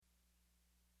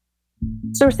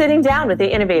So we're sitting down with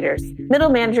the innovators, middle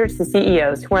managers to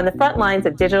CEOs who are on the front lines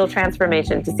of digital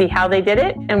transformation to see how they did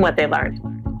it and what they learned.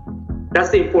 That's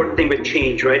the important thing with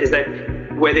change, right? Is that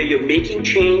whether you're making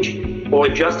change or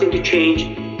adjusting to change,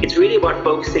 it's really about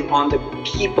focusing on the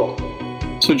people.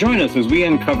 So join us as we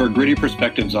uncover gritty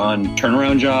perspectives on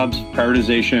turnaround jobs,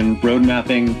 prioritization, road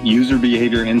mapping, user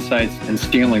behavior insights, and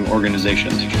scaling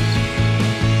organizations.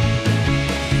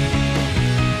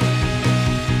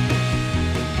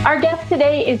 Our guest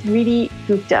today is Riddhi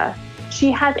Gupta.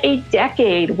 She has a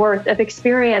decade worth of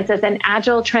experience as an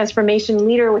agile transformation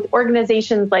leader with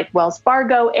organizations like Wells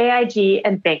Fargo, AIG,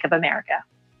 and Bank of America.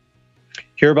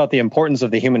 Hear about the importance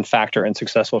of the human factor in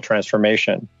successful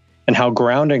transformation and how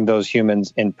grounding those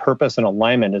humans in purpose and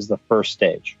alignment is the first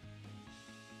stage.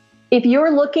 If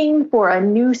you're looking for a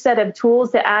new set of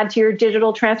tools to add to your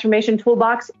digital transformation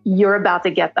toolbox, you're about to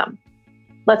get them.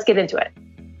 Let's get into it.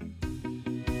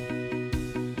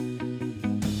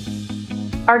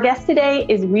 Our guest today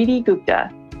is Riddhi Gupta.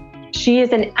 She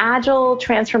is an agile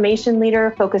transformation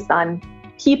leader focused on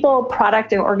people,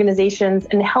 product, and organizations,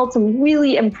 and held some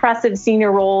really impressive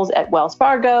senior roles at Wells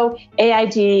Fargo,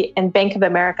 AIG, and Bank of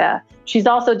America. She's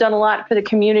also done a lot for the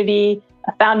community,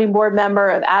 a founding board member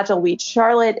of Agile Week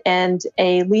Charlotte, and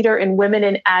a leader in Women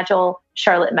in Agile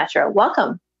Charlotte Metro.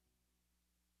 Welcome.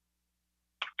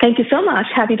 Thank you so much.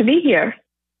 Happy to be here.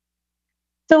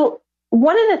 So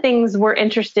one of the things we're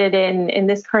interested in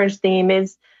this current theme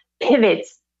is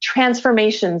pivots,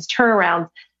 transformations, turnarounds.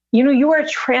 You know, you are a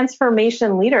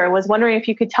transformation leader. I was wondering if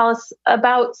you could tell us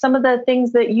about some of the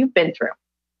things that you've been through.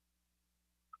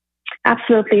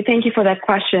 Absolutely. Thank you for that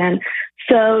question.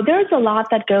 So there's a lot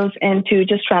that goes into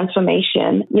just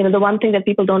transformation. You know, the one thing that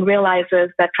people don't realize is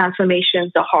that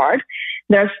transformations are hard.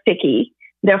 They're sticky.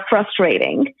 They're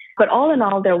frustrating. But all in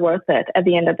all, they're worth it at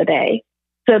the end of the day.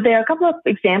 So there are a couple of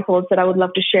examples that I would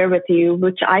love to share with you,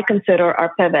 which I consider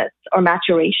are pivots or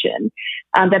maturation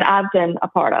that I've been a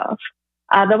part of.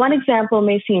 The one example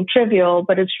may seem trivial,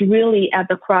 but it's really at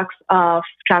the crux of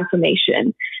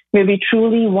transformation, where we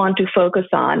truly want to focus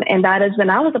on. And that is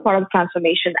when I was a part of the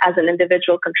transformation as an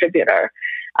individual contributor.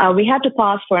 We had to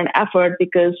pause for an effort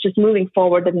because just moving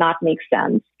forward did not make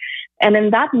sense. And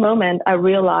in that moment, I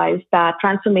realized that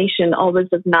transformation always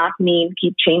does not mean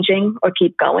keep changing or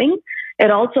keep going. It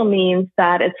also means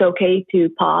that it's okay to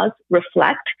pause,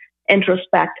 reflect,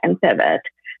 introspect, and pivot.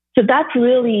 So that's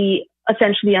really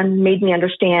essentially made me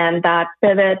understand that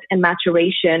pivot and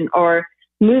maturation or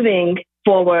moving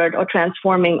forward or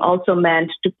transforming also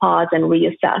meant to pause and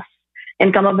reassess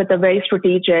and come up with a very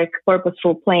strategic,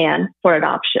 purposeful plan for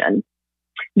adoption.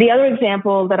 The other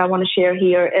example that I want to share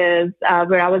here is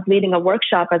where I was leading a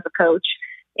workshop as a coach,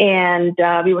 and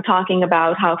we were talking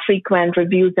about how frequent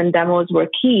reviews and demos were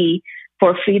key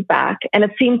for feedback. And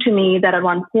it seemed to me that at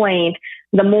one point,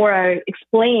 the more I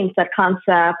explained that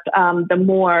concept, the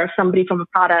more somebody from a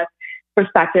product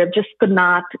perspective just could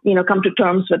not, come to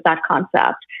terms with that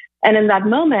concept. And in that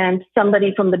moment,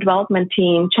 somebody from the development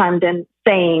team chimed in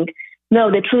saying, no,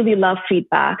 they truly love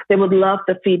feedback. They would love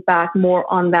the feedback more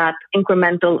on that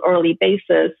incremental early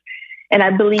basis. And I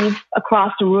believe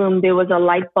across the room, there was a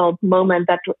light bulb moment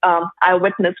that I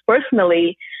witnessed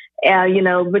personally,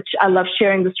 which I love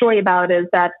sharing the story about, is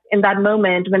that in that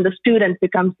moment when the student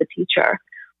becomes the teacher.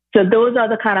 So those are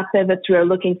the kind of pivots we're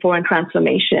looking for in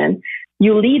transformation.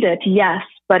 You lead it, yes,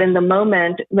 but in the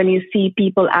moment when you see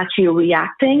people actually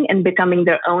reacting and becoming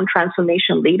their own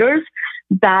transformation leaders,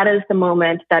 that is the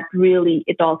moment that really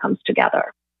it all comes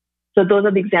together. So those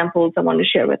are the examples I want to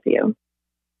share with you.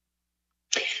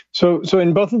 So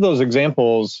in both of those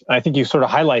examples, I think you sort of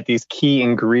highlight these key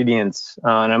ingredients,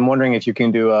 and I'm wondering if you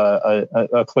can do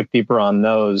a click deeper on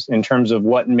those in terms of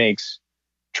what makes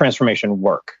transformation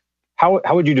work. How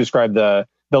would you describe the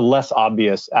less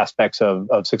obvious aspects of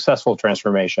successful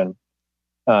transformation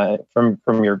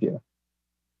from your view?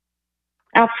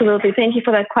 Absolutely. Thank you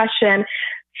for that question.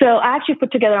 So I actually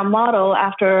put together a model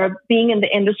after being in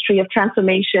the industry of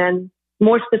transformation,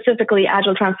 more specifically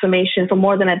agile transformation, for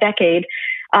more than a decade.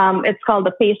 It's called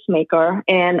the pacemaker.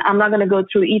 And I'm not going to go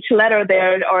through each letter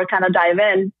there or kind of dive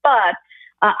in, but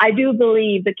I do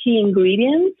believe the key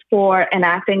ingredients for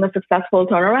enacting a successful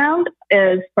turnaround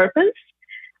is purpose,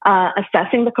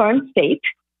 assessing the current state,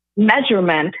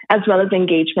 measurement, as well as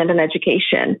engagement and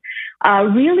education.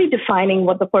 Really defining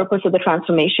what the purpose of the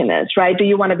transformation is, right? Do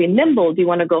you want to be nimble? Do you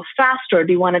want to go faster?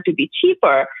 Do you want it to be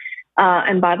cheaper?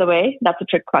 And by the way, that's a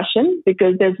trick question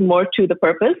because there's more to the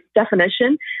purpose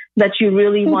definition that you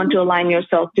really want to align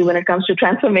yourself to when it comes to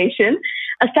transformation.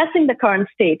 Assessing the current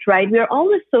state, right? We're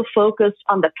always so focused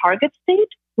on the target state,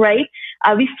 right?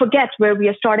 We forget where we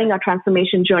are starting our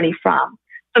transformation journey from.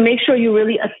 So make sure you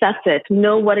really assess it,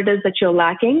 know what it is that you're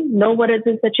lacking, know what it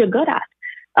is that you're good at.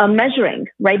 Measuring,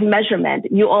 right? Measurement.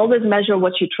 You always measure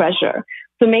what you treasure.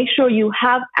 So make sure you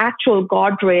have actual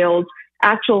guardrails,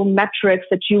 actual metrics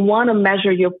that you want to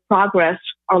measure your progress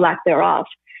or lack thereof.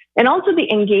 And also the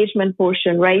engagement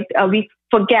portion, right? We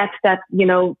forget that,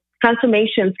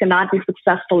 transformations cannot be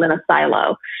successful in a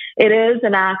silo. It is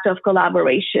an act of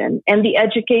collaboration and the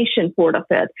education part of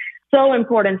it. So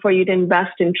important for you to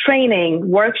invest in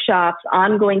training, workshops,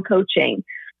 ongoing coaching.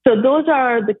 So those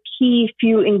are the key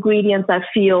few ingredients I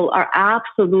feel are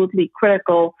absolutely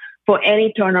critical for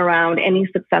any turnaround, any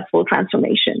successful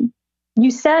transformation. You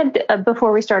said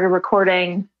before we started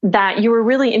recording that you were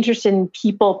really interested in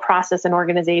people, process, and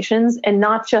organizations, and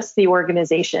not just the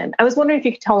organization. I was wondering if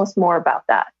you could tell us more about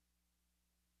that.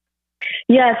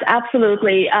 Yes,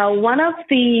 absolutely. One of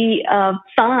the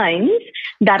signs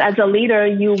that as a leader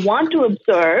you want to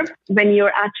observe when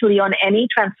you're actually on any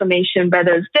transformation,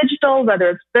 whether it's digital, whether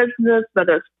it's business,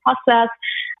 whether it's process,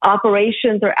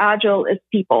 operations, or agile, is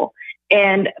people.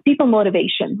 And people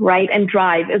motivation, right? And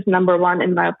drive is number one,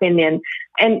 in my opinion.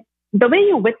 And the way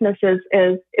you witness is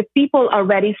if people are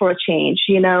ready for a change.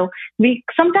 We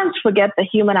sometimes forget the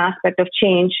human aspect of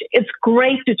change. It's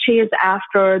great to chase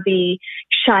after the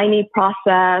shiny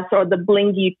process or the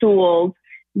blingy tools,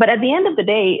 but at the end of the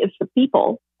day, it's the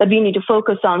people that we need to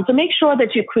focus on. So make sure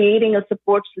that you're creating a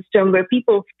support system where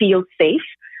people feel safe,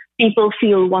 people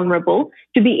feel vulnerable,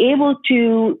 to be able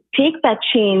to take that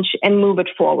change and move it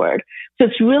forward. So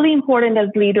it's really important as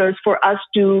leaders for us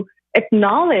to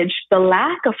acknowledge the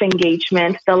lack of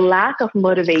engagement, the lack of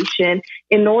motivation,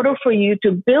 in order for you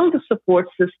to build a support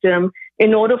system,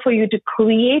 in order for you to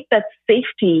create that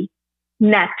safety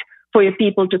net for your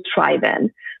people to thrive in.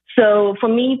 So for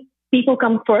me, people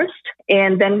come first,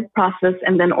 and then process,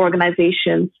 and then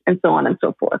organizations, and so on and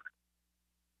so forth.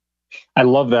 I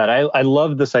love that. I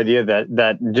love this idea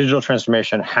that digital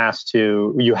transformation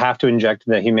you have to inject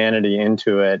the humanity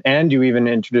into it. And you even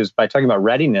introduce, by talking about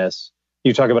readiness,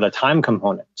 you talk about a time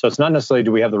component. So it's not necessarily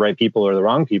do we have the right people or the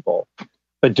wrong people,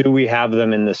 but do we have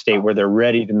them in the state where they're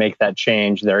ready to make that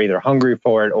change? They're either hungry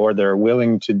for it or they're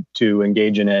willing to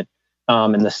engage in it.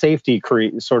 And the safety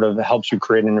sort of helps you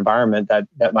create an environment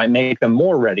that might make them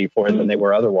more ready for it than they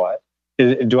were otherwise.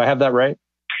 Do I have that right?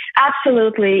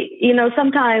 Absolutely.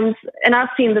 Sometimes, and I've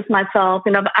seen this myself,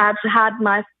 I've had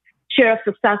my share of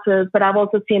successes, but I've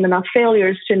also seen enough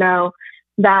failures to know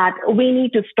that we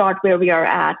need to start where we are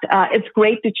at. It's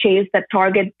great to chase that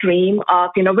target dream of,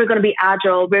 we're going to be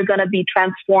agile, we're going to be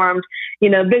transformed,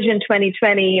 Vision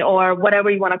 2020 or whatever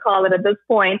you want to call it at this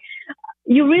point.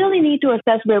 You really need to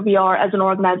assess where we are as an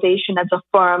organization, as a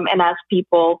firm, and as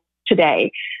people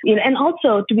today. And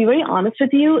also, to be very honest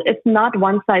with you, it's not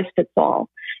one size fits all.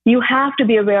 You have to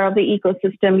be aware of the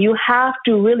ecosystem. You have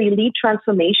to really lead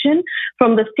transformation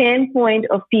from the standpoint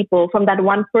of people, from that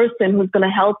one person who's going to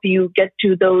help you get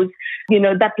to those,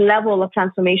 that level of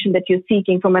transformation that you're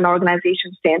seeking from an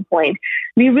organization standpoint.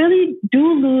 We really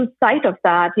do lose sight of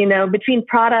that, between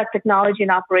product, technology,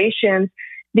 and operations.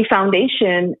 The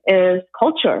foundation is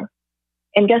culture.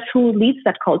 And guess who leads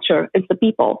that culture? It's the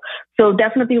people. So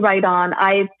definitely right on.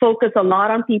 I focus a lot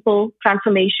on people,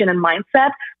 transformation, and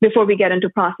mindset before we get into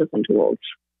process and tools.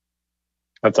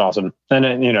 That's awesome. And,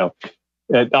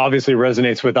 it obviously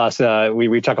resonates with us.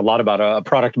 We talk a lot about a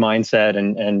product mindset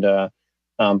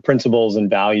and principles and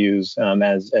values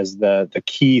as the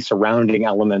key surrounding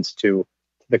elements to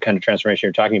the kind of transformation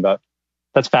you're talking about.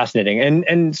 That's fascinating.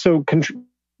 And so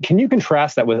can you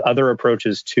contrast that with other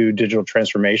approaches to digital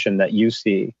transformation that you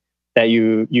see that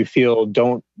you feel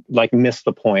don't miss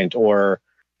the point? Or,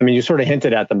 you sort of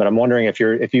hinted at them, but I'm wondering if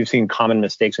you've seen common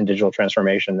mistakes in digital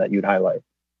transformation that you'd highlight.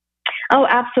 Oh,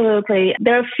 absolutely.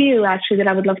 There are a few actually that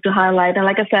I would love to highlight. And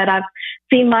like I said, I've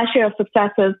seen my share of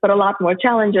successes, but a lot more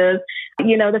challenges.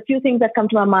 The few things that come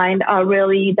to my mind are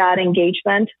really that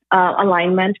engagement,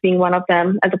 alignment being one of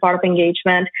them as a part of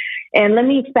engagement. And let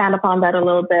me expand upon that a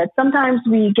little bit. Sometimes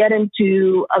we get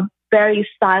into a very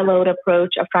siloed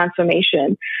approach of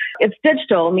transformation. It's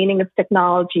digital, meaning it's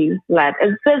technology-led.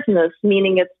 It's business,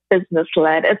 meaning it's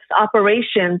business-led. It's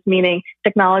operations, meaning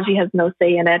technology has no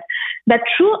say in it. That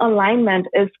true alignment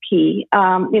is key.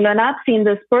 And I've seen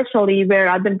this personally where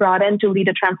I've been brought in to lead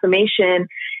a transformation.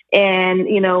 And,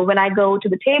 when I go to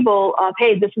the table of,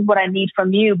 hey, this is what I need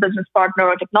from you, business partner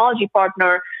or technology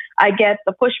partner, I get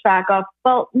the pushback of,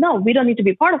 well, no, we don't need to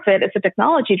be part of it. It's a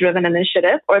technology-driven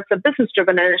initiative or it's a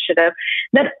business-driven initiative.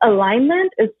 That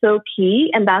alignment is so key,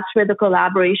 and that's where the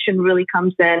collaboration really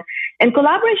comes in. And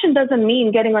collaboration doesn't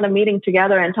mean getting on a meeting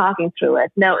together and talking through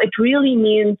it. No, it really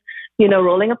means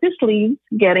rolling up your sleeves,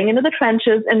 getting into the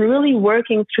trenches, and really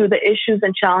working through the issues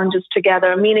and challenges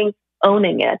together, meaning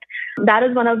owning it. That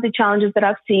is one of the challenges that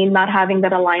I've seen, not having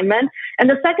that alignment. And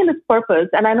the second is purpose.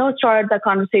 And I know I started the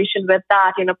conversation with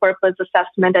that, purpose,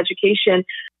 assessment, education.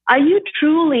 Are you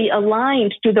truly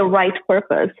aligned to the right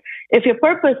purpose? If your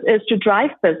purpose is to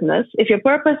drive business, if your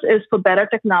purpose is for better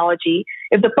technology,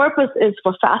 if the purpose is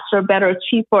for faster, better,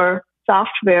 cheaper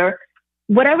software,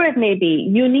 whatever it may be,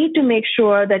 you need to make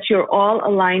sure that you're all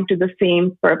aligned to the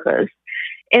same purpose.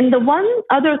 And the one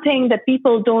other thing that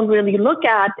people don't really look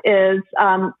at is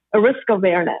risk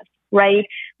awareness, right?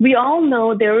 We all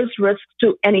know there is risk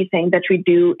to anything that we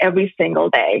do every single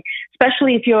day,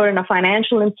 especially if you're in a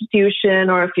financial institution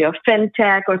or if you're a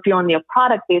fintech or if you're only a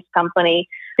product-based company.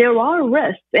 There are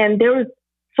risks, and there is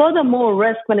furthermore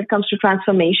risk when it comes to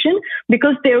transformation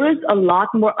because there is a lot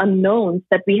more unknowns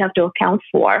that we have to account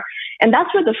for. And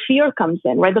that's where the fear comes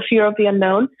in, right? The fear of the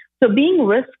unknown. So being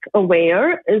risk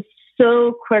aware is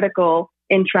so critical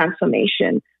in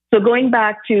transformation. So going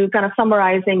back to kind of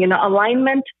summarizing,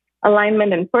 alignment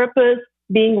and purpose,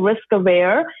 being risk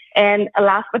aware, and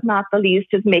last but not the least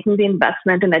is making the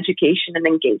investment in education and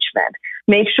engagement.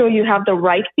 Make sure you have the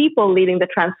right people leading the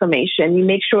transformation. You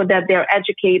make sure that they're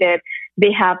educated,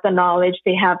 they have the knowledge,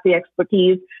 they have the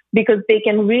expertise, because they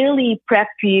can really prep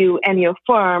you and your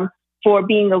firm for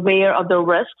being aware of the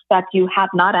risks that you have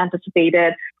not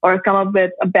anticipated or come up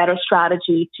with a better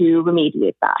strategy to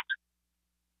remediate that.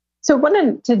 So I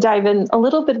wanted to dive in a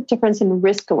little bit of difference in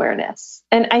risk awareness.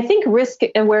 And I think risk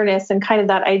awareness and kind of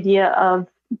that idea of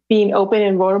being open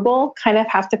and vulnerable kind of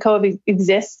have to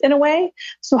coexist in a way.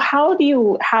 So how do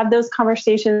you have those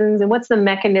conversations, and what's the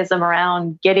mechanism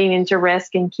around getting into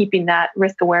risk and keeping that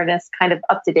risk awareness kind of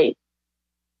up to date?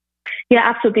 Yeah,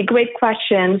 absolutely. Great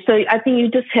question. So I think you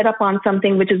just hit up on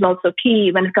something which is also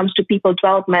key when it comes to people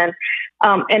development.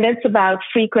 And it's about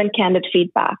frequent candid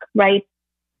feedback, right?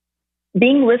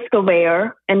 Being risk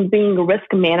aware and being risk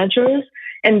managers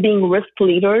and being risk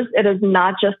leaders, it is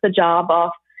not just the job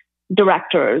of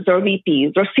directors or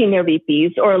VPs or senior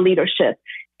VPs or leadership.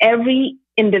 Every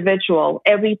individual,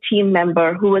 every team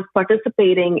member who is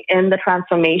participating in the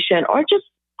transformation or just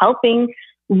helping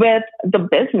with the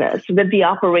business, with the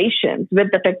operations,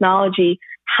 with the technology,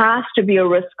 has to be a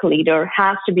risk leader,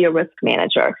 has to be a risk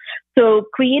manager. So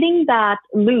creating that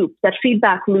loop, that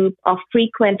feedback loop of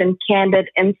frequent and candid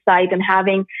insight and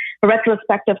having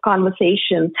retrospective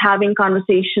conversations, having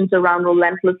conversations around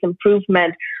relentless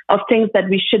improvement of things that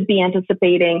we should be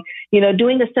anticipating,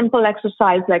 doing a simple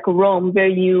exercise like Rome, where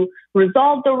you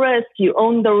resolve the risk, you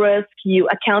own the risk, you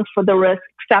account for the risk,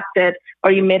 accept it,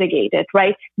 or you mitigate it,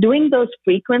 right? Doing those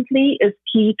frequently is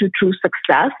key to true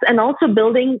success, and also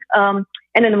building an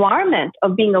environment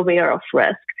of being aware of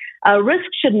risk. Risk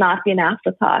should not be an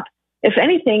afterthought. If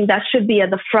anything, that should be at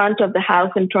the front of the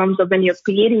house in terms of when you're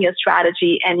creating your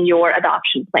strategy and your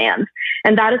adoption plans.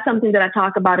 And that is something that I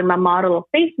talk about in my model of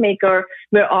Pacemaker,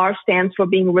 where R stands for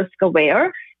being risk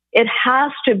aware. It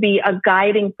has to be a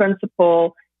guiding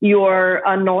principle, your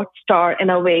North Star in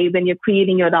a way when you're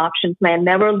creating your adoption plan.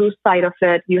 Never lose sight of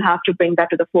it. You have to bring that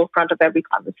to the forefront of every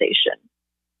conversation.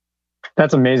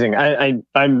 That's amazing.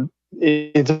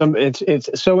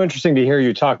 It's so interesting to hear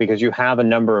you talk, because you have a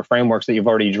number of frameworks that you've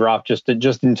already dropped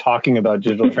just in talking about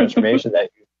digital transformation that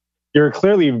you're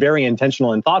clearly very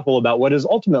intentional and thoughtful about what is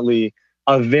ultimately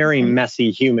a very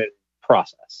messy human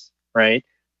process, right?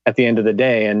 At the end of the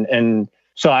day. And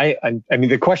so I mean,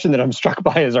 the question that I'm struck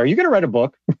by is, are you going to write a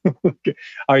book?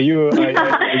 Are you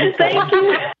Thank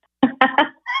you.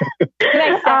 Can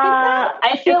I second that?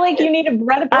 I feel like you need to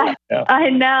write a book. I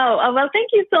know. Well, thank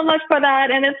you so much for that.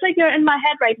 And it's like you're in my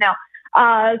head right now.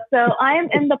 So I am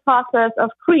in the process of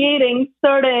creating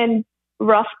certain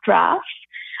rough drafts.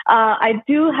 I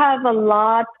do have a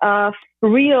lot of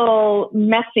real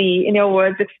messy, in your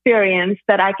words, experience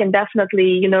that I can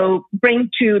definitely,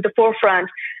 bring to the forefront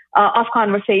of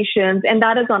conversations. And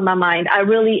that is on my mind. I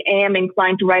really am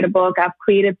inclined to write a book. I've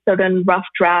created certain rough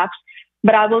drafts.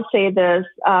 But I will say this,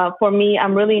 for me,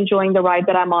 I'm really enjoying the ride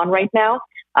that I'm on right now.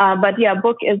 But yeah,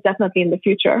 book is definitely in the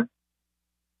future.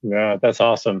 Yeah, that's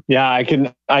awesome. Yeah,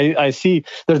 I see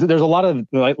there's a lot of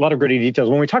gritty details.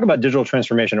 When we talk about digital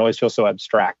transformation, it always feels so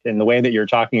abstract. And the way that you're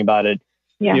talking about it,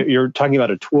 you're talking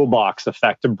about a toolbox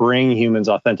effect to bring humans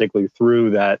authentically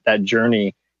through that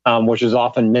journey, which is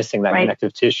often missing that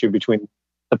connective tissue between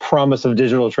the promise of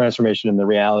digital transformation and the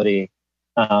reality.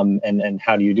 And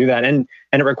how do you do that? And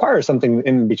it requires something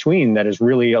in between that is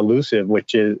really elusive,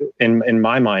 which is, in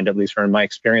my mind, at least, or in my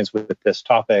experience with this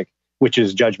topic, which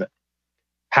is judgment.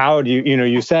 How do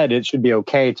you said it should be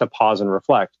okay to pause and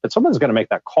reflect, but someone's going to make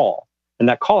that call, and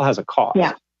that call has a cost.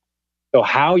 Yeah. So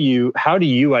how do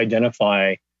you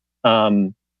identify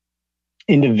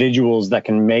individuals that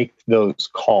can make those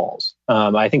calls?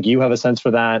 I think you have a sense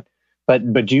for that,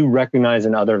 but do you recognize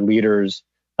in other leaders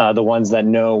the ones that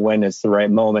know when it's the right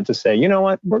moment to say, you know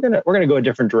what, we're gonna go a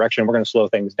different direction. We're gonna slow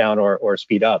things down or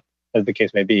speed up, as the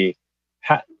case may be.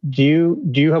 Do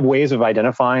you have ways of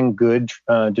identifying good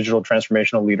digital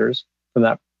transformational leaders from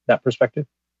that perspective?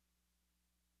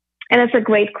 And it's a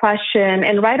great question.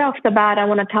 And right off the bat, I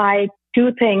want to tie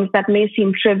two things that may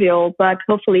seem trivial, but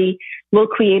hopefully will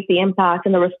create the impact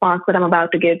in the response that I'm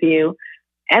about to give you.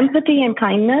 Empathy and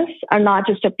kindness are not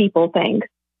just a people thing.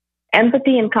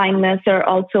 Empathy and kindness are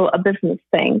also a business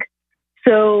thing.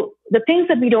 So the things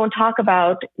that we don't talk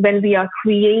about when we are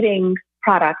creating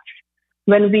products,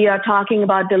 when we are talking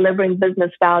about delivering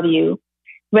business value,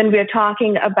 when we're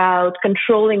talking about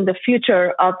controlling the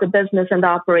future of the business and the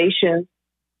operations,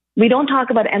 we don't talk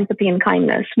about empathy and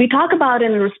kindness. We talk about it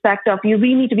in respect of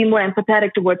we need to be more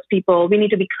empathetic towards people. We need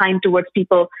to be kind towards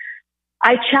people.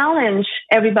 I challenge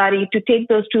everybody to take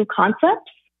those two concepts,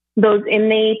 those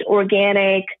innate,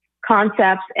 organic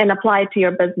concepts, and apply it to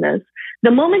your business.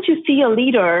 The moment you see a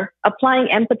leader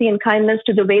applying empathy and kindness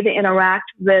to the way they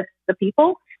interact with the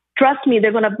people, trust me,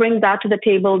 they're going to bring that to the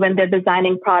table when they're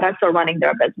designing products or running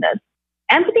their business.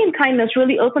 Empathy and kindness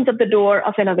really opens up the door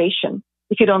of innovation.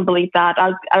 If you don't believe that,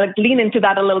 I'll lean into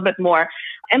that a little bit more.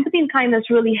 Empathy and kindness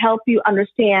really help you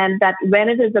understand that when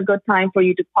it is a good time for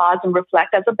you to pause and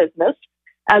reflect as a business,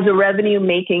 as a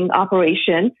revenue-making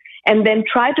operation, and then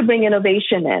try to bring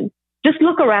innovation in. Just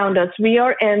look around us. We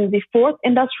are in the fourth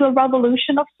industrial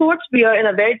revolution of sorts. We are in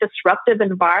a very disruptive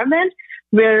environment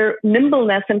where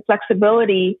nimbleness and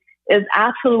flexibility is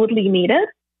absolutely needed.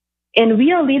 And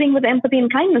we are leading with empathy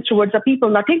and kindness towards the people.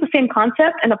 Now take the same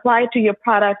concept and apply it to your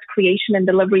product creation and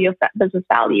delivery of that business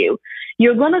value.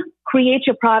 You're going to create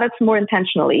your products more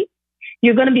intentionally.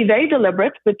 You're going to be very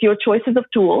deliberate with your choices of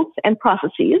tools and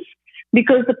processes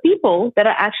because the people that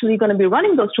are actually going to be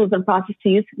running those tools and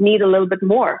processes need a little bit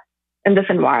more in this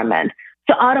environment.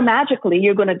 So automatically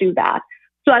you're going to do that.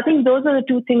 So I think those are the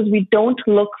two things we don't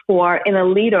look for in a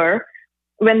leader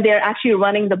when they're actually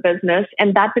running the business.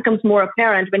 And that becomes more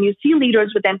apparent when you see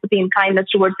leaders with empathy and kindness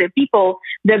towards their people,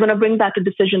 they're going to bring that to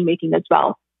decision making as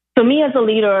well. So me as a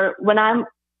leader, when I'm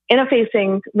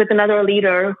interfacing with another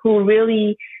leader who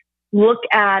really look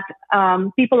at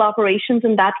people operations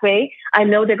in that way, I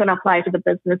know they're going to apply to the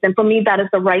business. And for me, that is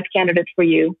the right candidate for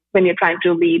you when you're trying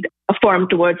to lead a firm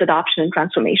towards adoption and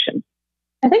transformation.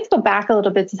 I'd like to go back a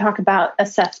little bit to talk about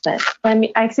assessment. I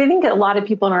mean, I think a lot of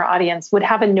people in our audience would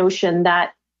have a notion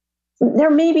that they're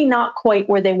maybe not quite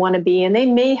where they want to be, and they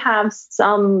may have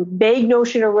some vague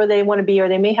notion of where they want to be, or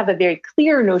they may have a very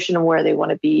clear notion of where they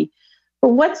want to be.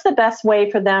 But what's the best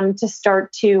way for them to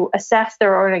start to assess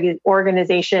their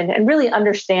organization and really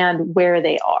understand where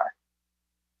they are?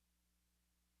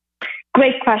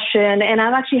 Great question. And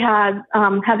I've actually have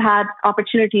had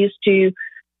opportunities to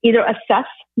either assess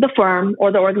the firm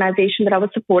or the organization that I was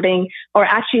supporting, or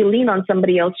actually lean on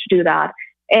somebody else to do that.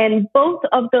 And both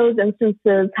of those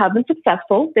instances have been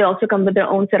successful. They also come with their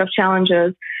own set of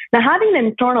challenges. Now, having an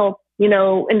internal,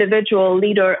 individual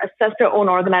leader assess their own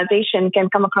organization can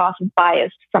come across as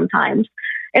biased sometimes,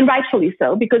 and rightfully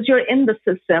so, because you're in the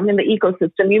system, in the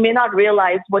ecosystem. You may not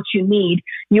realize what you need.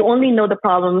 You only know the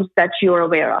problems that you're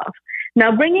aware of.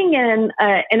 Now, bringing in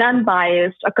an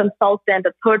unbiased, a consultant,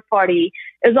 a third party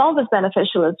is always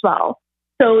beneficial as well.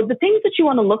 So the things that you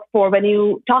want to look for when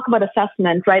you talk about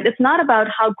assessment, right? It's not about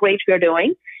how great we're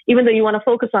doing, even though you want to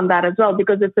focus on that as well,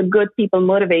 because it's a good people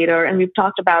motivator. And we've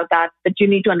talked about that you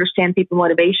need to understand people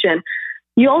motivation.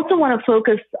 You also want to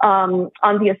focus on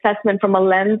the assessment from a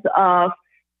lens of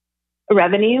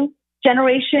revenue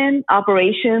generation,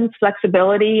 operations,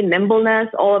 flexibility, nimbleness,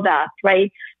 all of that, right?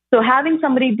 So having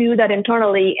somebody do that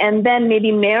internally and then maybe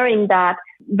marrying that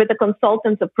with a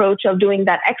consultant's approach of doing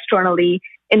that externally,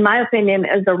 in my opinion,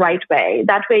 is the right way.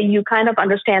 That way you kind of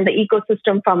understand the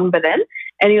ecosystem from within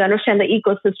and you understand the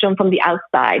ecosystem from the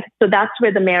outside. So that's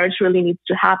where the marriage really needs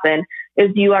to happen,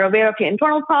 is you are aware of your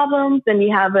internal problems and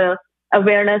you have a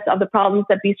awareness of the problems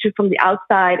that reach you from the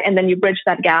outside, and then you bridge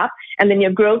that gap. And then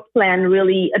your growth plan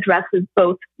really addresses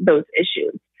both those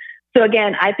issues. So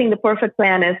again, I think the perfect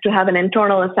plan is to have an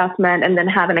internal assessment and then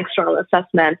have an external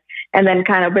assessment, and then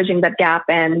kind of bridging that gap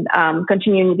and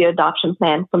continuing the adoption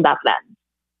plan from that lens.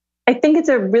 I think it's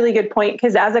a really good point,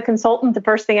 because as a consultant, the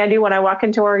first thing I do when I walk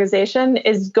into an organization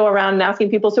is go around and asking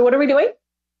people, so what are we doing?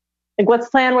 Like, what's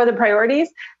the plan? What are the priorities?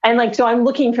 And so I'm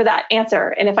looking for that answer.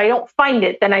 And if I don't find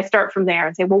it, then I start from there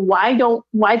and say, well,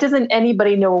 why doesn't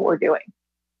anybody know what we're doing?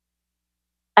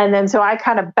 And then so I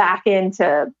kind of back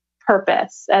into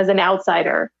purpose as an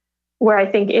outsider, where I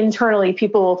think internally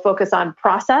people will focus on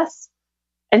process.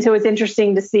 And so it's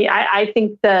interesting to see. I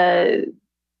think the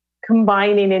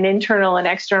combining an internal and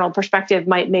external perspective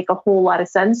might make a whole lot of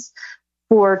sense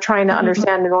for trying to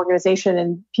understand an organization,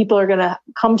 and people are going to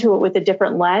come to it with a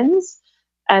different lens,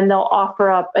 and they'll offer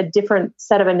up a different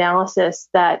set of analysis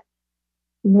that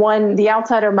the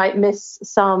outsider might miss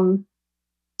some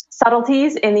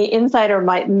subtleties and the insider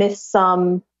might miss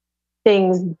some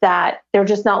things that they're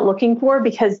just not looking for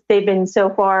because they're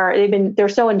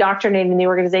so indoctrinated in the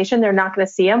organization, they're not going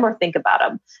to see them or think about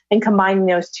them. And combining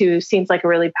those two seems like a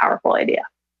really powerful idea.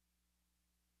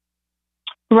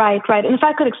 Right. And if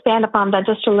I could expand upon that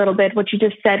just a little bit, what you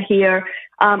just said here,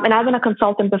 and I've been a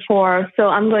consultant before, so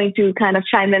I'm going to kind of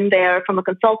chime in there from a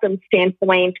consultant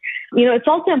standpoint. It's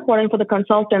also important for the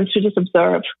consultants to just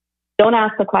observe. Don't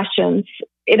ask the questions.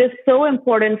 It is so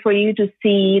important for you to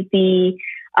see the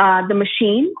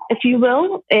machine, if you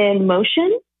will, in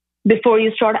motion before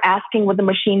you start asking what the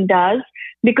machine does,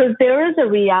 because there is a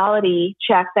reality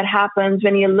check that happens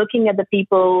when you're looking at the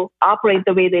people operate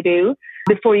the way they do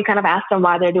before you kind of ask them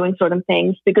why they're doing certain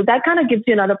things, because that kind of gives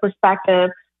you another perspective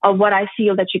of what I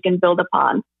feel that you can build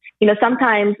upon.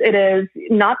 Sometimes it is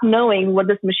not knowing what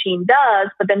this machine does,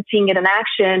 but then seeing it in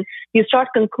action, you start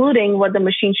concluding what the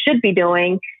machine should be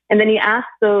doing. And then you ask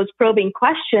those probing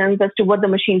questions as to what the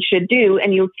machine should do,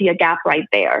 and you'll see a gap right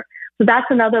there. So that's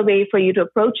another way for you to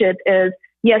approach it is,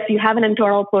 yes, you have an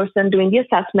internal person doing the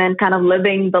assessment, kind of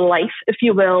living the life, if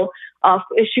you will, of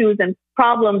issues and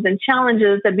problems and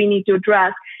challenges that we need to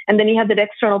address. And then you have that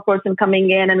external person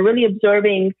coming in and really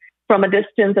observing from a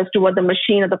distance as to what the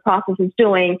machine or the process is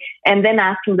doing, and then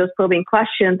asking those probing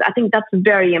questions. I think that's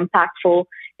very impactful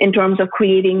in terms of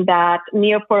creating that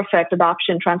near perfect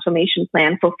adoption transformation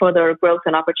plan for further growth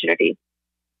and opportunity.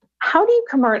 How do you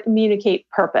communicate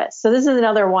purpose? So this is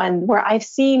another one where I've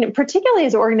seen, particularly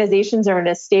as organizations are in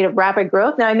a state of rapid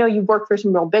growth. Now, I know you've worked for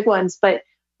some real big ones, but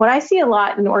what I see a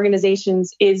lot in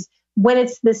organizations is when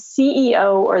it's the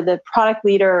CEO or the product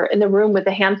leader in the room with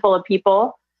a handful of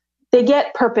people, they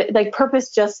get purpose, like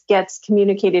purpose just gets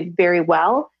communicated very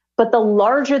well. But the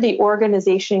larger the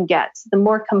organization gets, the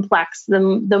more complex, the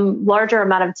larger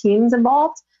amount of teams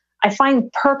involved, I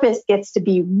find purpose gets to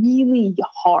be really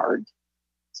hard.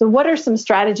 So what are some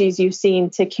strategies you've seen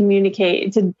to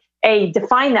communicate, to A,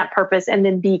 define that purpose, and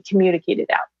then B, communicate it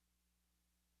out?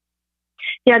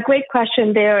 Yeah, great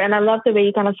question there. And I love the way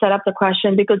you kind of set up the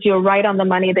question, because you're right on the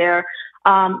money there.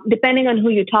 Depending on who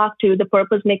you talk to, the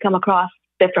purpose may come across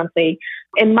differently.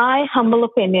 In my humble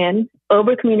opinion,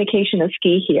 over communication is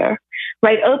key here,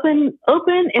 right? Open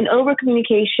and over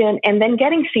communication, and then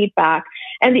getting feedback.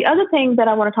 And the other thing that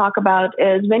I want to talk about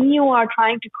is when you are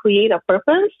trying to create a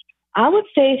purpose, I would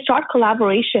say start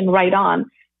collaboration right on.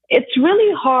 It's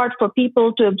really hard for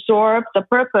people to absorb the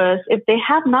purpose if they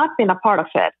have not been a part of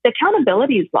it. The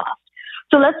accountability is lost.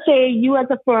 So let's say you as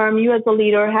a firm, you as a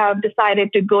leader have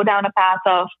decided to go down a path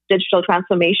of digital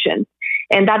transformation.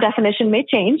 And that definition may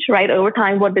change, right, over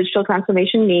time, what digital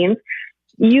transformation means.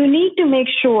 You need to make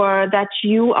sure that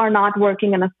you are not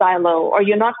working in a silo, or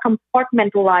you're not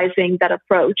compartmentalizing that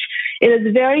approach. It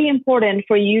is very important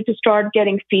for you to start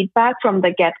getting feedback from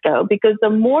the get-go, because the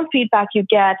more feedback you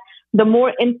get, the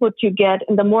more input you get,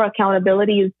 and the more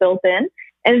accountability is built in.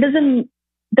 And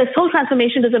this whole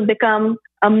transformation doesn't become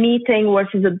a me thing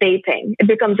versus a they thing. It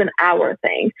becomes an our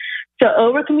thing. So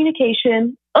over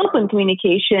communication, open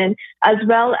communication, as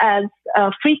well as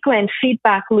frequent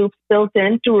feedback loops built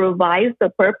in to revise the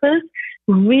purpose,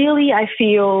 really, I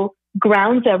feel,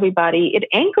 grounds everybody. It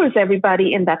anchors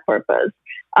everybody in that purpose.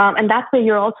 And that's where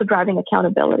you're also driving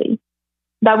accountability.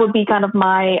 That would be kind of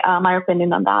my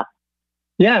opinion on that.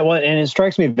 Yeah, well, and it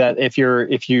strikes me that if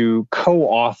you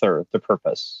co-author the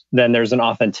purpose, then there's an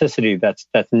authenticity that's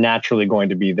naturally going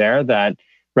to be there, that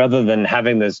rather than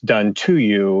having this done to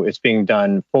you, it's being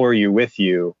done for you, with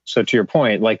you. So to your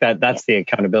point, like that's the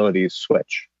accountability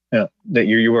switch. That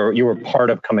you were part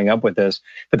of coming up with this.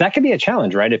 But that could be a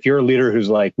challenge, right? If you're a leader who's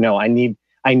like, no, I need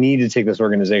to take this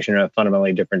organization in a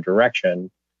fundamentally different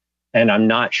direction, and I'm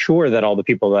not sure that all the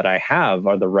people that I have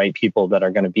are the right people that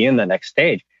are going to be in the next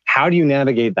stage. How do you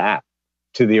navigate that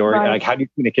to the org? Right. Like, how do you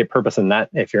communicate purpose in that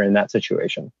if you're in that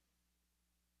situation?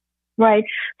 Right.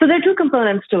 So there are two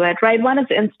components to it, right? One is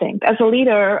instinct. As a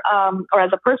leader or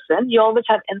as a person, you always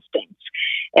have instincts.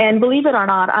 And believe it or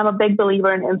not, I'm a big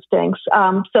believer in instincts.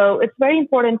 So it's very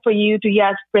important for you to,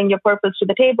 yes, bring your purpose to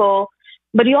the table,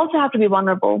 but you also have to be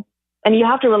vulnerable. And you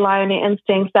have to rely on your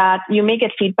instincts that you may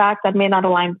get feedback that may not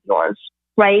align with yours,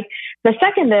 right? The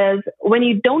second is when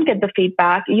you don't get the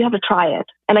feedback, you have to try it.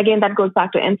 And again, that goes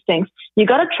back to instincts. You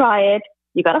got to try it,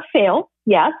 You got to fail.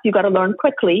 Yes. You got to learn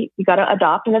quickly. You got to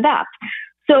adopt and adapt.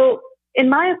 So in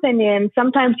my opinion,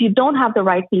 sometimes you don't have the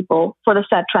right people for the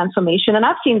set transformation. And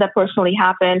I've seen that personally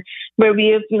happen where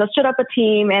we've, stood up a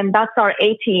team and that's our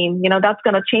A team, that's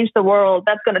going to change the world.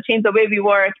 That's going to change the way we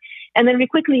work. And then we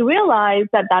quickly realize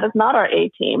that that is not our A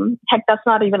team. Heck, that's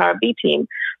not even our B team.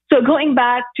 So going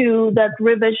back to that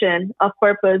revision of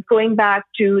purpose, going back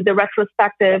to the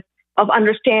retrospective of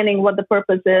understanding what the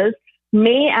purpose is,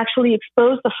 may actually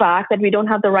expose the fact that we don't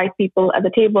have the right people at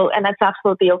the table. And that's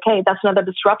absolutely okay. That's another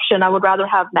disruption I would rather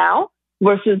have now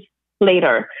versus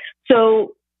later.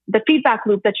 So the feedback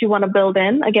loop that you want to build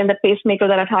in, again, the pacemaker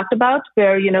that I talked about,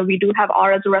 where, we do have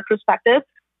R as a retrospective,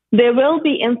 there will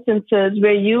be instances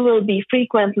where you will be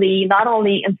frequently not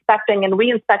only inspecting and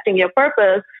re-inspecting your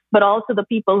purpose, but also the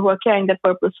people who are carrying that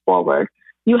purpose forward.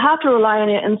 You have to rely on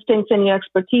your instincts and your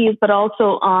expertise, but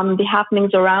also on the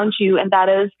happenings around you. And that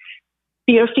is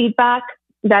peer feedback,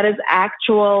 that is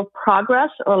actual progress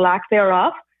or lack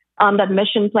thereof, that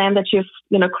mission plan that you've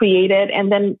created,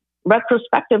 and then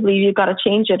retrospectively you've got to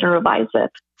change it and revise it.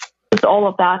 It's all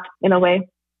of that in a way.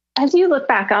 As you look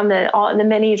back on the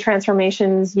many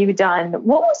transformations you've done,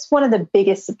 what was one of the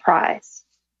biggest surprises?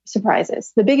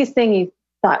 The biggest thing you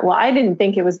thought, well, I didn't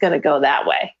think it was going to go that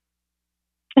way.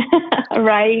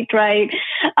 Right. So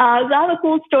I have a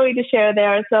cool story to share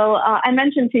there. So I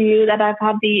mentioned to you that I've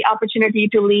had the opportunity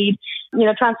to lead,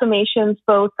 transformations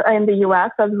both in the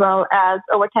U.S. as well as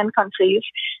over 10 countries.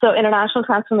 So international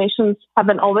transformations have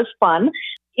been always fun.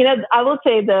 I will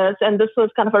say this, and this was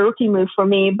kind of a rookie move for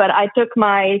me, but I took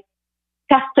my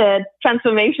tested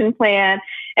transformation plan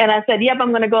and I said, yep, I'm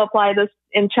going to go apply this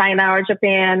in China or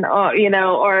Japan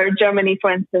or Germany,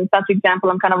 for instance. That's the example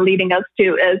I'm kind of leading us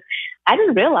to is I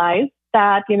didn't realize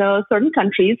that, certain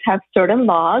countries have certain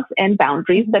laws and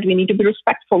boundaries that we need to be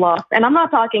respectful of. And I'm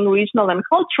not talking regional and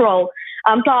cultural.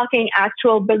 I'm talking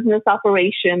actual business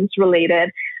operations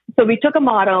related. So we took a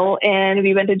model and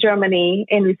we went to Germany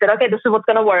and we said, okay, this is what's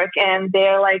going to work. And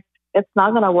they're like, it's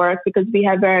not going to work because we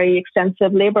have very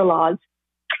extensive labor laws.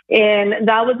 And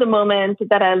that was the moment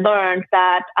that I learned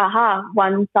that,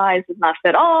 one size does not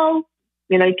fit all.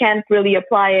 You can't really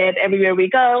apply it everywhere we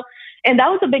go. And that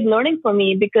was a big learning for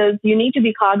me because you need to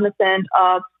be cognizant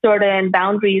of certain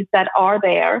boundaries that are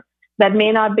there that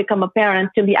may not become apparent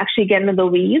till we actually get into the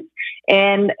weeds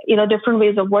and, different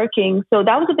ways of working. So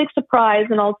that was a big surprise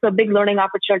and also a big learning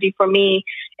opportunity for me.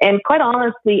 And quite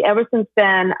honestly, ever since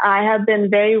then, I have been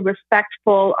very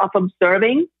respectful of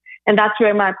observing. And that's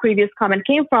where my previous comment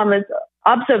came from is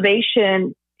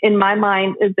observation, in my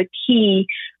mind, is the key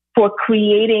for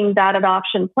creating that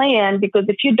adoption plan, because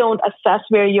if you don't assess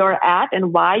where you're at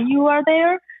and why you are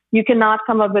there, you cannot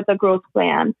come up with a growth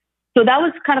plan. So that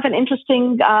was kind of an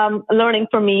interesting learning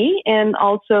for me and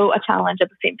also a challenge at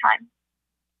the same time.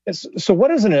 So what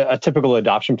does a typical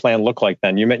adoption plan look like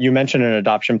then? You mentioned an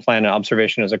adoption plan and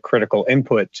observation as a critical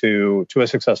input to a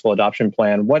successful adoption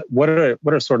plan. What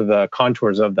are sort of the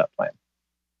contours of that plan?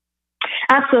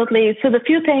 Absolutely. So the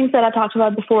few things that I talked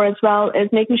about before as well is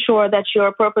making sure that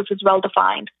your purpose is well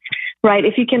defined, right?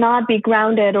 If you cannot be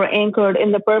grounded or anchored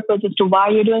in the purpose as to why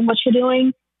you're doing what you're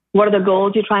doing, what are the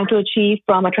goals you're trying to achieve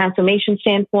from a transformation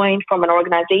standpoint, from an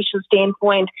organization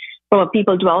standpoint, from a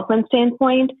people development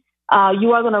standpoint,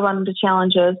 you are going to run into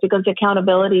challenges because the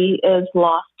accountability is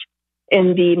lost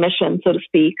in the mission, so to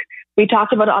speak. We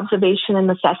talked about observation and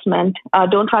assessment.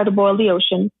 Don't try to boil the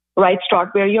ocean, right? Start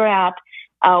where you're at.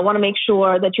 Want to make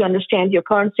sure that you understand your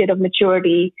current state of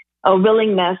maturity,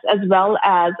 willingness, as well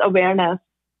as awareness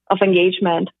of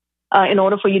engagement in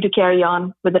order for you to carry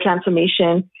on with the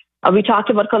transformation. We talked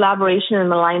about collaboration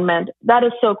and alignment. That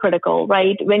is so critical,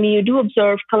 right? When you do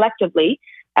observe collectively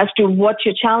as to what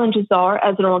your challenges are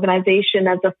as an organization,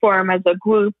 as a firm, as a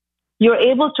group, you're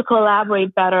able to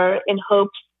collaborate better in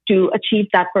hopes to achieve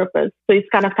that purpose. So it's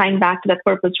kind of tying back to that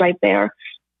purpose right there.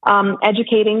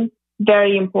 Educating,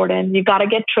 very important. You got to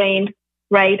get trained,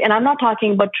 right? And I'm not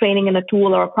talking about training in a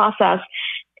tool or a process.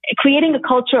 Creating a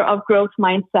culture of growth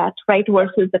mindset, right,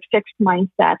 versus a fixed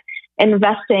mindset.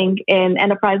 Investing in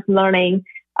enterprise learning,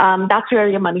 that's where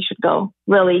your money should go,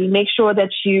 really. Make sure that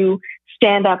you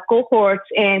stand up cohorts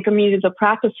and communities of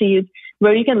practices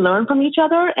where you can learn from each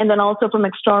other and then also from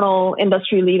external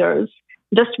industry leaders.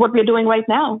 Just what we're doing right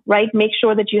now, right? Make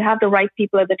sure that you have the right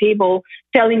people at the table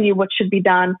telling you what should be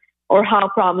done or how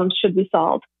problems should be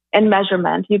solved. And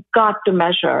measurement, you've got to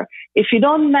measure. If you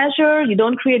don't measure, you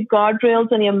don't create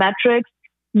guardrails on your metrics,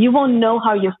 you won't know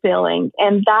how you're failing.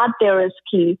 And that there is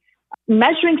key.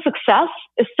 Measuring success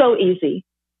is so easy,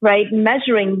 right?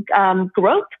 Measuring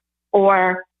growth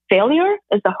or failure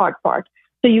is the hard part.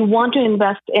 So you want to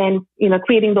invest in,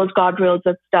 creating those guardrails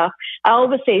and stuff. I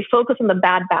always say focus on the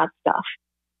bad stuff.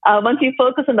 Once you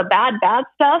focus on the bad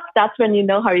stuff, that's when you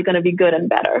know how you're going to be good and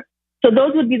better. So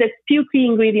those would be the few key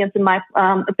ingredients, in my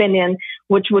opinion,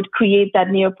 which would create that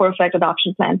near perfect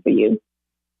adoption plan for you.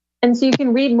 And so you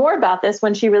can read more about this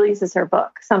when she releases her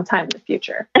book sometime in the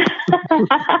future.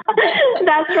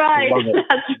 That's right.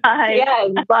 That's right. Yeah,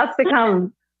 lots to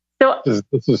come. So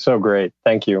this is so great.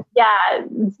 Thank you. Yeah,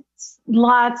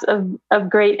 lots of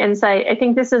great insight. I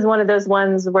think this is one of those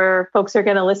ones where folks are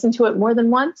going to listen to it more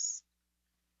than once.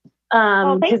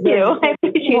 Thank you. I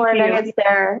appreciate more nuggets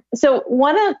there. So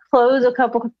want to close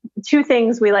two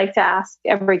things we like to ask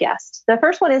every guest. The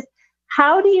first one is,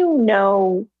 how do you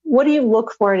know, what do you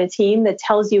look for in a team that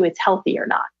tells you it's healthy or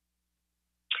not?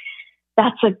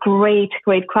 That's a great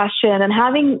question. And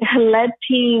having led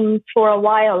teams for a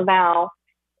while now,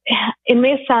 it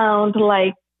may sound a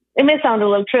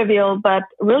little trivial, but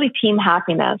really team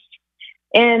happiness.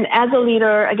 And as a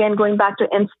leader, again, going back to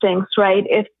instincts, right?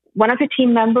 If one of your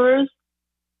team members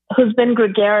who's been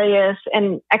gregarious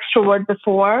and extrovert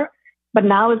before, but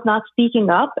now is not speaking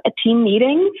up at team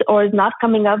meetings or is not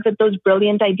coming up with those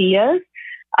brilliant ideas,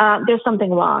 there's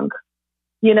something wrong.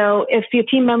 If your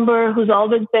team member who's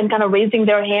always been kind of raising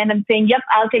their hand and saying, yep,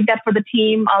 I'll take that for the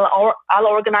team, I'll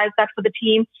organize that for the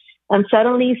team, and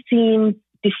suddenly seems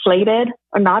deflated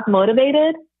or not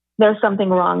motivated, there's something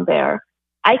wrong there.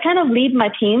 I kind of lead my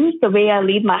teams the way I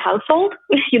lead my household.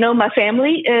 My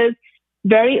family is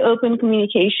very open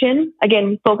communication.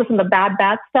 Again, focus on the bad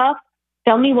stuff.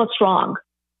 Tell me what's wrong.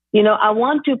 I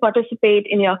want to participate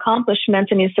in your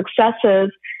accomplishments and your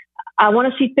successes. I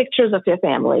want to see pictures of your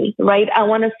family, right? I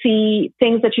want to see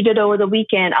things that you did over the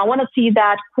weekend. I want to see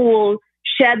that cool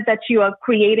shed that you are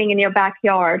creating in your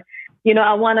backyard.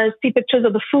 I want to see pictures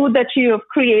of the food that you have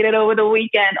created over the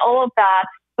weekend, all of that.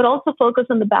 But also focus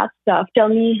on the bad stuff. Tell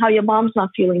me how your mom's not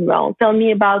feeling well. Tell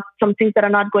me about some things that are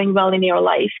not going well in your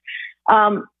life.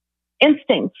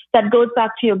 Instincts, that goes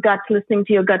back to your gut, listening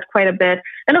to your gut quite a bit.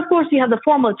 And of course, you have the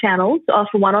formal channels of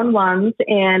one-on-ones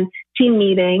and team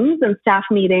meetings and staff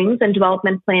meetings and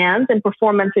development plans and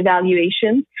performance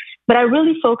evaluations. But I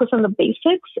really focus on the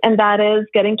basics, and that is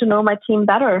getting to know my team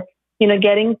better,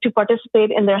 getting to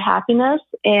participate in their happiness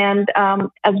and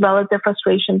as well as their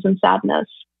frustrations and sadness.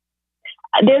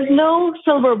 There's no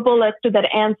silver bullet to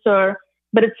that answer,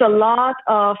 but it's a lot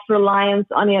of reliance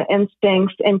on your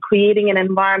instincts and creating an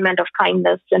environment of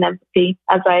kindness and empathy,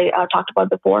 as I talked about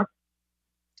before.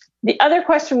 The other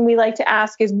question we like to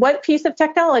ask is, what piece of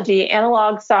technology,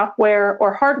 analog, software,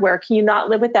 or hardware can you not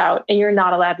live without and you're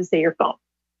not allowed to say your phone?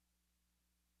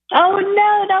 Oh,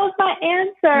 no, that was my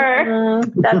answer.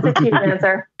 That's a cute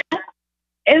answer.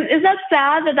 Is that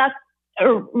sad that's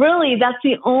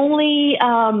the only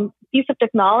piece of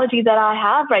technology that I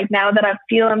have right now that I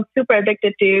feel I'm super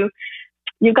addicted to?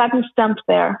 You've got me stumped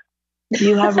there.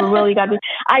 You have really got me.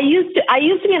 I used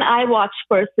to be an iWatch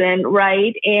person,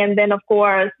 right? And then of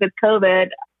course with COVID,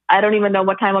 I don't even know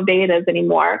what time of day it is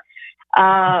anymore.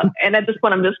 And at this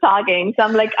point I'm just talking. So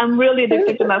I'm really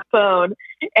addicted to my phone.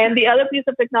 And the other piece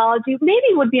of technology maybe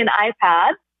would be an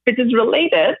iPad, which is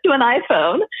related to an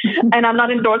iPhone. And I'm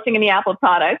not endorsing any Apple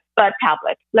products, but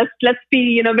tablet. Let's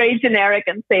be, very generic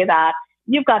and say that.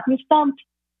 You've got me stumped.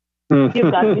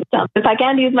 You've got me stumped. If I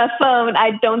can't use my phone,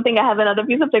 I don't think I have another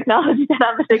piece of technology that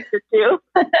I'm addicted to.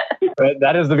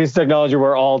 That is the piece of technology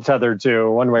we're all tethered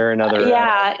to one way or another.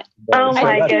 Yeah. Oh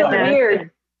my goodness.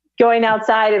 Weird going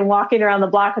outside and walking around the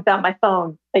block without my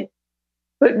phone. But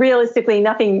realistically,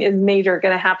 nothing is major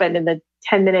going to happen in the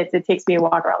 10 minutes it takes me to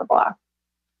walk around the block.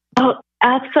 Oh,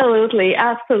 absolutely.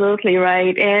 Absolutely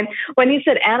right. And when you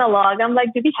said analog, I'm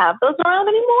like, do we have those around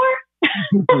anymore?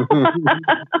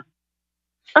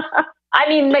 I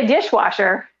mean, my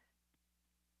dishwasher.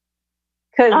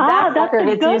 Because that sucker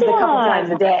gets used a couple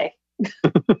times a day.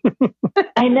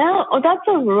 I know. Oh, that's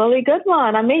a really good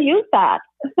one. I may use that.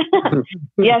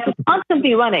 Yes, it's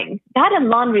constantly running. That and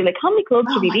laundry. How many clothes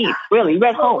do we need? Really? We're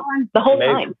at home the whole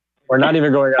time. We're not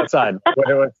even going outside.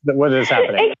 What is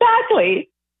happening? Exactly.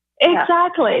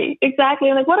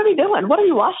 I'm like, what are we doing? What are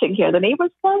we washing here? The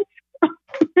neighbor's clothes?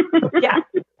 Yeah.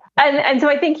 And so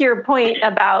I think your point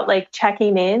about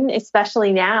checking in,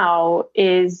 especially now,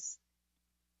 is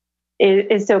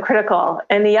so critical.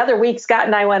 And the other week, Scott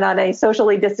and I went on a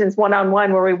socially distanced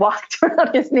one-on-one where we walked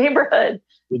around his neighborhood.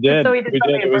 We did. We did.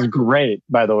 It was great,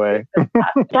 by the way.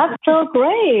 That's so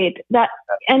great.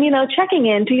 Checking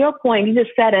in, to your point, you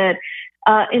just said it,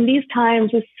 in these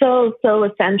times is so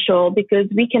essential because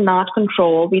we cannot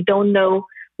control. We don't know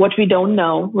what we don't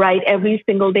know, right? Every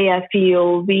single day, I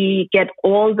feel we get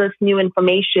all this new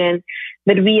information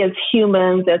that we as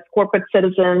humans, as corporate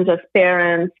citizens, as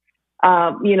parents,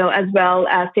 as well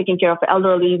as taking care of the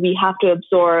elderly, we have to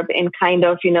absorb and kind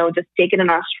of, just take it in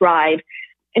our stride.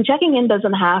 And checking in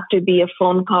doesn't have to be a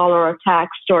phone call or a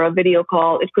text or a video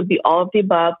call. It could be all of the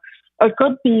above, or it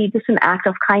could be just an act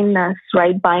of kindness,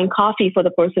 right? Buying coffee for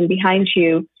the person behind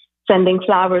you, sending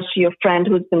flowers to your friend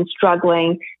who's been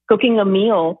struggling, cooking a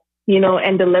meal,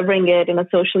 and delivering it in a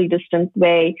socially distanced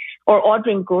way, or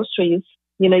ordering groceries,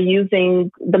 using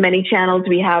the many channels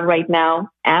we have right now,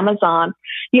 Amazon,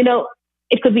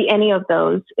 it could be any of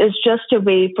those. It's just a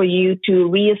way for you to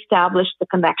reestablish the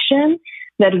connection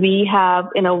that we have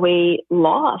in a way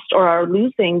lost or are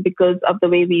losing because of the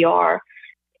way we are.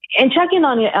 And check in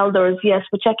on your elders, yes,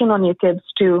 but check in on your kids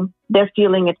too. They're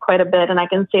feeling it quite a bit. And I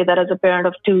can say that as a parent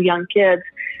of 2 young kids,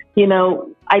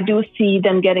 I do see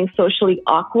them getting socially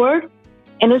awkward.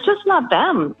 And it's just not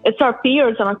them. It's our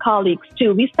peers and our colleagues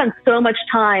too. We spend so much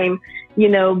time,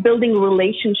 building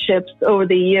relationships over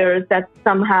the years that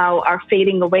somehow are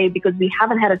fading away because we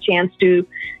haven't had a chance to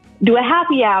do a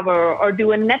happy hour or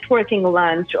do a networking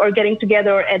lunch or getting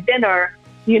together at dinner.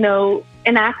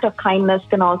 An act of kindness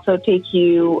can also take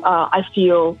you, I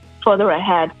feel, further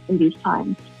ahead in these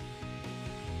times.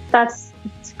 That's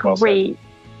great.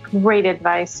 Great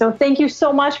advice. So thank you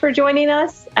so much for joining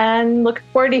us, and look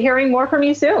forward to hearing more from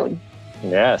you soon.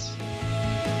 Yes.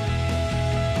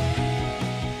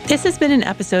 This has been an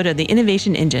episode of The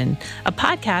Innovation Engine, a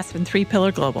podcast from 3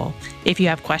 Pillar Global. If you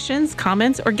have questions,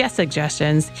 comments, or guest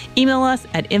suggestions, email us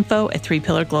at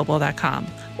info@3pillarglobal.com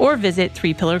or visit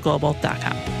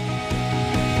 3pillarglobal.com.